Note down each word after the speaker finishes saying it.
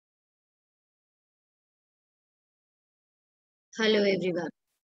Hello everyone.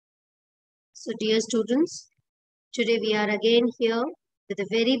 So dear students, today we are again here with a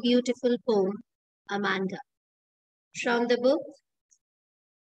very beautiful poem, Amanda, from the book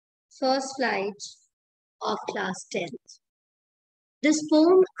First Flight of Class 10th. This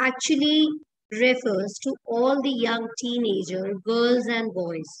poem actually refers to all the young teenager girls and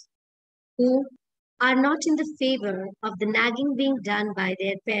boys who are not in the favor of the nagging being done by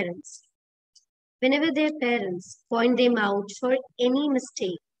their parents. Whenever their parents point them out for any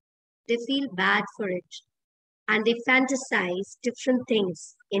mistake, they feel bad for it and they fantasize different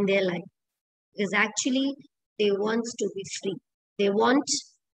things in their life because actually they want to be free. They want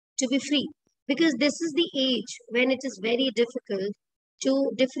to be free because this is the age when it is very difficult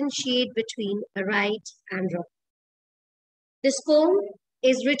to differentiate between a right and wrong. This poem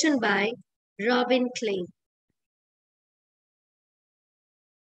is written by Robin Klein.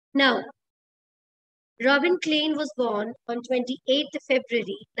 Now, Robin Klein was born on 28th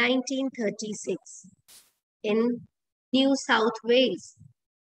February 1936 in New South Wales.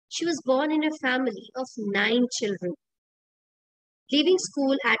 She was born in a family of 9 children. Leaving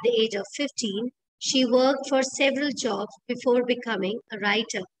school at the age of 15, she worked for several jobs before becoming a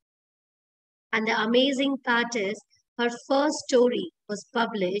writer. And the amazing part is, her first story was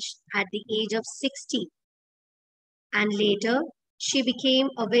published at the age of 16. And later, she became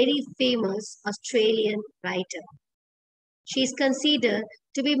a very famous Australian writer. She is considered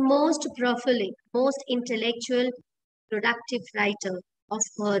to be most prolific, most intellectual, productive writer of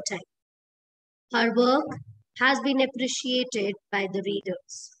her time. Her work has been appreciated by the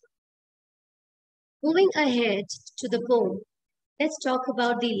readers. Moving ahead to the poem, let's talk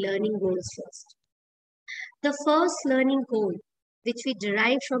about the learning goals first. The first learning goal, which we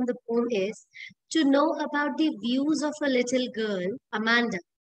derive from the poem, is to know about the views of a little girl, Amanda,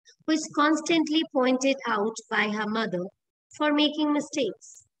 who is constantly pointed out by her mother for making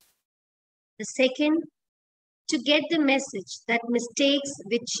mistakes. The second, to get the message that mistakes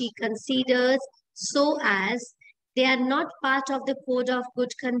which she considers so as they are not part of the code of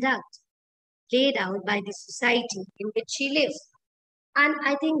good conduct laid out by the society in which she lives. And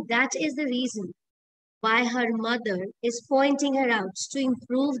I think that is the reason why her mother is pointing her out to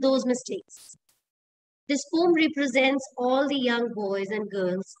improve those mistakes. This poem represents all the young boys and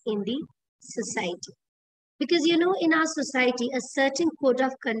girls in the society. Because in our society, a certain code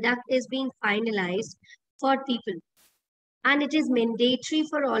of conduct is being finalized for people, and it is mandatory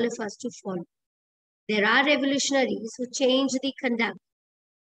for all of us to follow. There are revolutionaries who change the conduct,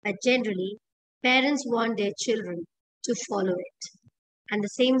 but generally, parents want their children to follow it. And the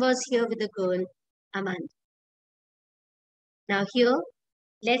same was here with the girl, Amanda. Now here,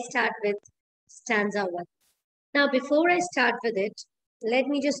 let's start with stanza 1. Now before I start with it, let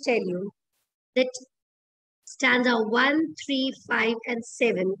me just tell you that stanza 1, 3, 5, and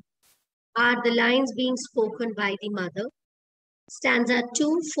 7 are the lines being spoken by the mother. Stanza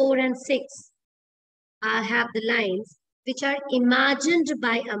 2, 4, and 6 have the lines which are imagined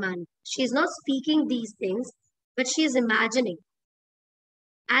by Amanda. She is not speaking these things, but she is imagining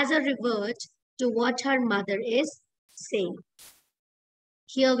as a revert to what her mother is saying.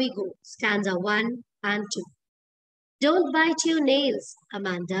 Here we go, stanza 1 and 2. Don't bite your nails,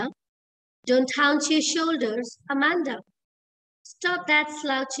 Amanda. Don't hunch your shoulders, Amanda. Stop that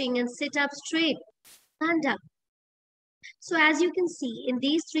slouching and sit up straight, Amanda. So as you can see in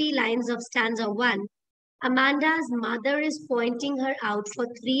these 3 lines of stanza 1, Amanda's mother is pointing her out for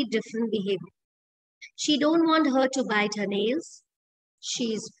 3 different behaviors. She don't want her to bite her nails.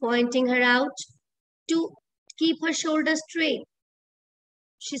 She is pointing her out to keep her shoulders straight.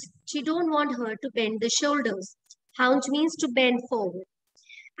 She don't want her to bend the shoulders. Hunch means to bend forward.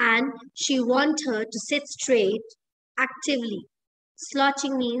 And she wants her to sit straight actively.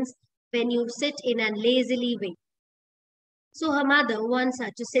 Slouching means when you sit in a lazily way. So her mother wants her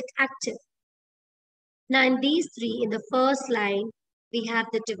to sit active. Now in these 3, in the first line, we have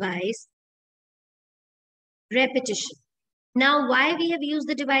the device repetition. Now why we have used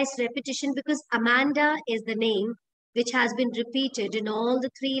the device repetition? Because Amanda is the name which has been repeated in all the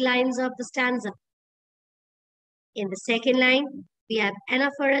 3 lines of the stanza. In the second line, we have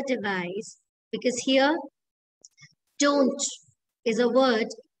anaphora device because here, don't is a word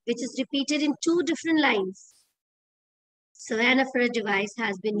which is repeated in 2 different lines. So anaphora device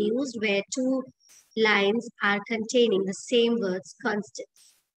has been used where 2 lines are containing the same words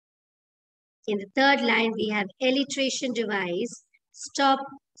constants. In the third line, we have alliteration device, stop,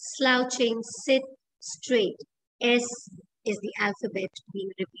 slouching, sit, straight. S is the alphabet being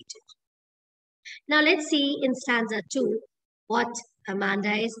repeated. Now let's see in stanza 2 what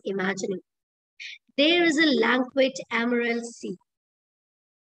Amanda is imagining. There is a languid emerald sea,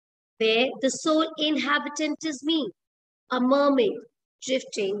 where the sole inhabitant is me, a mermaid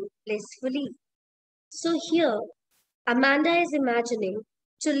drifting blissfully. So here, Amanda is imagining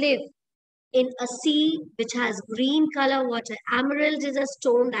to live in a sea which has green color water. Emerald is a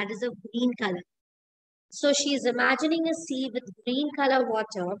stone that is of green color. So she is imagining a sea with green color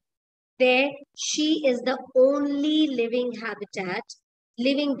water where she is the only living habitat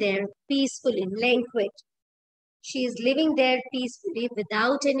living there peacefully, languid. She is living there peacefully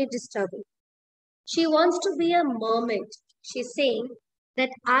without any disturbance. She wants to be a mermaid. She's saying that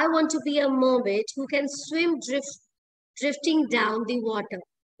I want to be a mermaid who can drifting down the water,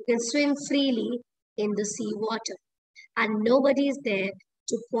 who can swim freely in the sea water. And nobody is there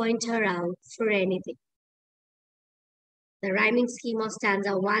to point her out for anything. The rhyming scheme of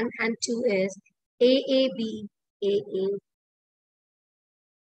stanza 1 and 2 is AAB, AA.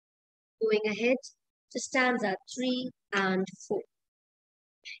 Going ahead to stanza 3 and 4.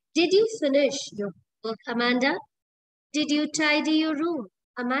 Did you finish your work, Amanda? Did you tidy your room,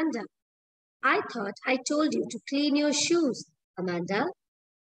 Amanda? I thought I told you to clean your shoes, Amanda.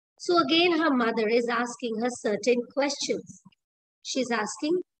 So again, her mother is asking her certain questions. She's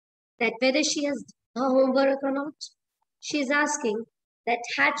asking that whether she has done her homework or not. She's asking that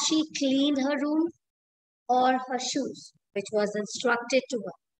had she cleaned her room or her shoes, which was instructed to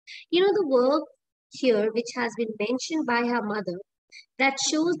her. You know, the work here, which has been mentioned by her mother, that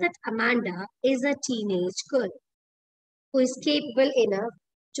shows that Amanda is a teenage girl who is capable enough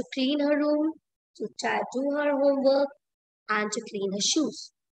to clean her room, to do her homework, and to clean her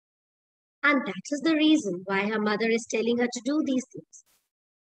shoes. And that is the reason why her mother is telling her to do these things.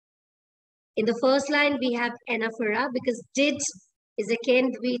 In the first line, we have anaphora because did is again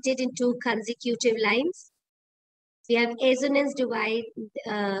repeated in two consecutive lines. We have assonance device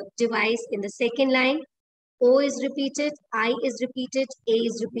in the second line. O is repeated, I is repeated, A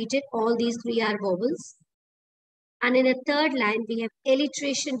is repeated. All these three are vowels. And in a third line, we have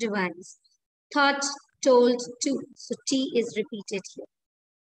alliteration device. Thought, told, to. So T is repeated here.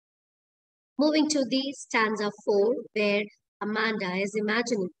 Moving to the stanza 4, where Amanda is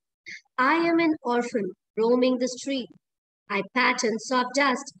imagining. I am an orphan roaming the street. I pattern soft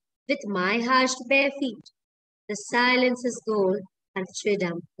dust with my hushed bare feet. The silence is gold and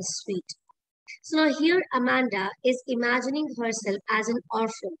freedom is sweet. So now here Amanda is imagining herself as an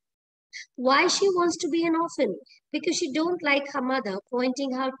orphan. Why she wants to be an orphan? Because she don't like her mother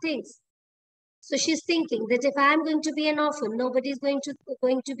pointing out things. So she's thinking that if I'm going to be an orphan, nobody's going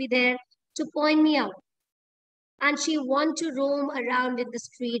to be there to point me out. And she wants to roam around in the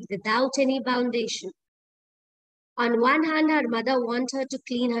street without any foundation. On one hand, her mother wants her to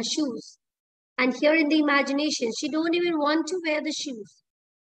clean her shoes. And here in the imagination, she don't even want to wear the shoes.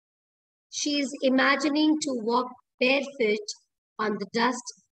 She is imagining to walk barefoot on the dust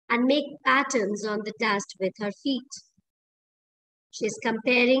and make patterns on the dust with her feet. She is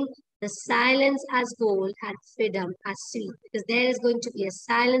comparing the silence as gold and freedom as sweet, because there is going to be a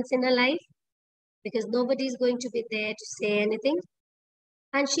silence in her life, because nobody is going to be there to say anything,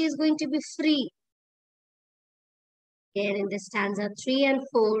 and she is going to be free. Here in the stanza 3 and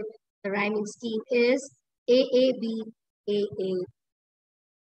 4, the rhyming scheme is AAB, AA.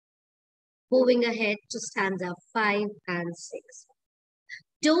 Moving ahead to stanza 5 and 6.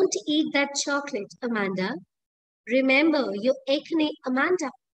 Don't eat that chocolate, Amanda. Remember your acne, Amanda.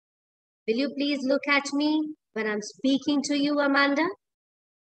 Will you please look at me when I'm speaking to you, Amanda?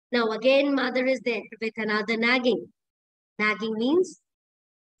 Now again, mother is there with another nagging. Nagging means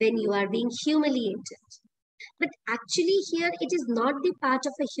when you are being humiliated. But actually here it is not the part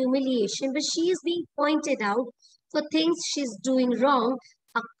of a humiliation, but she is being pointed out for things she's doing wrong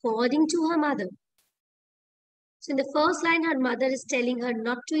according to her mother. So in the first line, her mother is telling her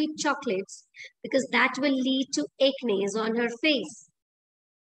not to eat chocolates because that will lead to acne on her face.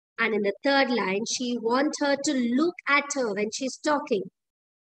 And in the third line, she wants her to look at her when she's talking,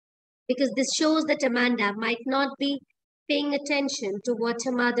 because this shows that Amanda might not be paying attention to what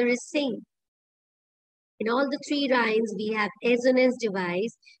her mother is saying. In all the three rhymes, we have assonance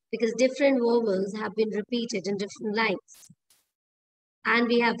device because different vowels have been repeated in different lines. And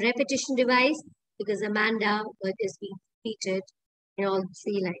we have repetition device because Amanda word is being repeated in all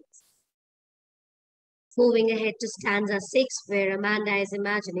three lines. Moving ahead to stanza 6, where Amanda is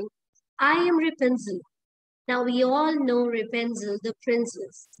imagining, I am Rapunzel. Now we all know Rapunzel, the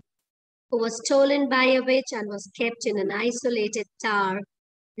princess, who was stolen by a witch and was kept in an isolated tower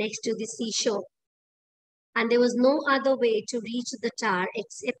next to the seashore. And there was no other way to reach the tower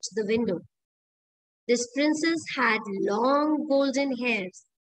except the window. This princess had long golden hairs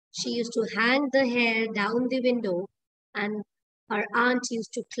She used to hang the hair down the window and her aunt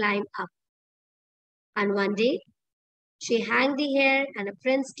used to climb up. And one day, she hung the hair and a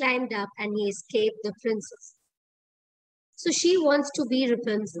prince climbed up and he escaped the princess. So she wants to be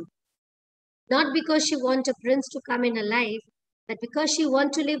Rapunzel. Not because she wants a prince to come in her life, but because she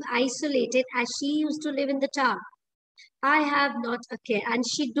wants to live isolated as she used to live in the tower. I have not a care, and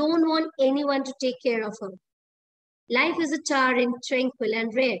she don't want anyone to take care of her. Life is a tower in tranquil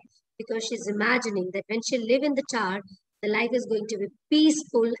and rare because she's imagining that when she live in the tower, the life is going to be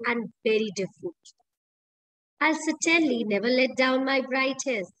peaceful and very different. I'll certainly never let down my bright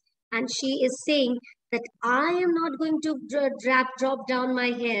hairs. And she is saying that I am not going to drop down my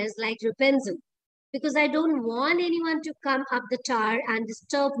hairs like Rapunzel because I don't want anyone to come up the tower and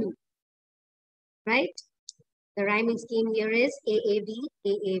disturb me. Right? The rhyming scheme here is AAB,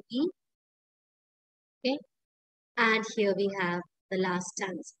 AAB. Okay? And here we have the last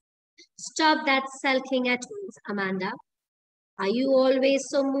stanza. Stop that sulking at once, Amanda. Are you always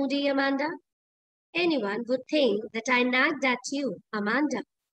so moody, Amanda? Anyone would think that I nagged at you, Amanda.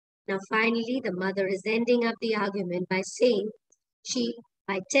 Now finally the mother is ending up the argument by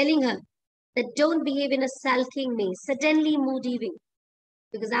telling her that don't behave in a sulking way, suddenly moody way.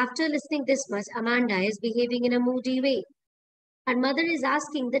 Because after listening this much, Amanda is behaving in a moody way. Her mother is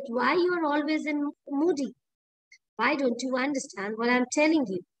asking that why you are always in moody. Why don't you understand what I'm telling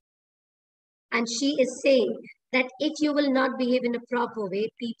you? And she is saying that if you will not behave in a proper way,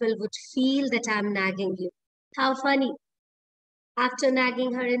 people would feel that I'm nagging you. How funny. After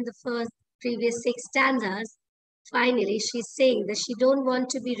nagging her in the previous 6 stanzas, finally she's saying that she don't want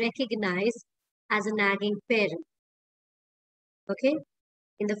to be recognized as a nagging parent. Okay?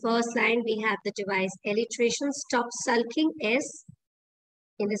 In the first line, we have the device alliteration, stop sulking, S.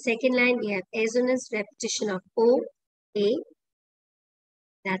 In the second line, we have assonance, repetition of O, A.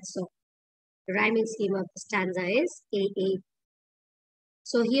 That's all. The rhyming scheme of the stanza is AA.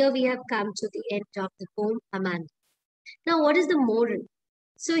 So here we have come to the end of the poem, Amanda. Now, what is the moral?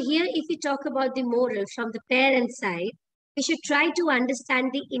 So here, if we talk about the moral from the parent side, we should try to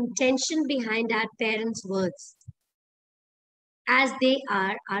understand the intention behind our parents' words, as they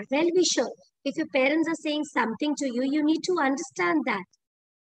are our well-wisher. If your parents are saying something to you, you need to understand that.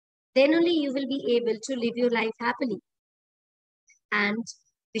 Then only you will be able to live your life happily. And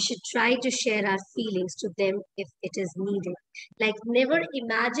we should try to share our feelings to them if it is needed. Like never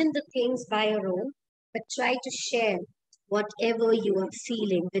imagine the things by your own, but try to share whatever you are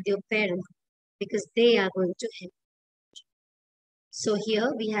feeling with your parents because they are going to help. So here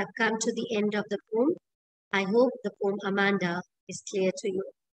we have come to the end of the poem. I hope the poem Amanda is clear to you.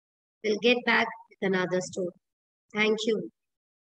 We'll get back with another story. Thank you.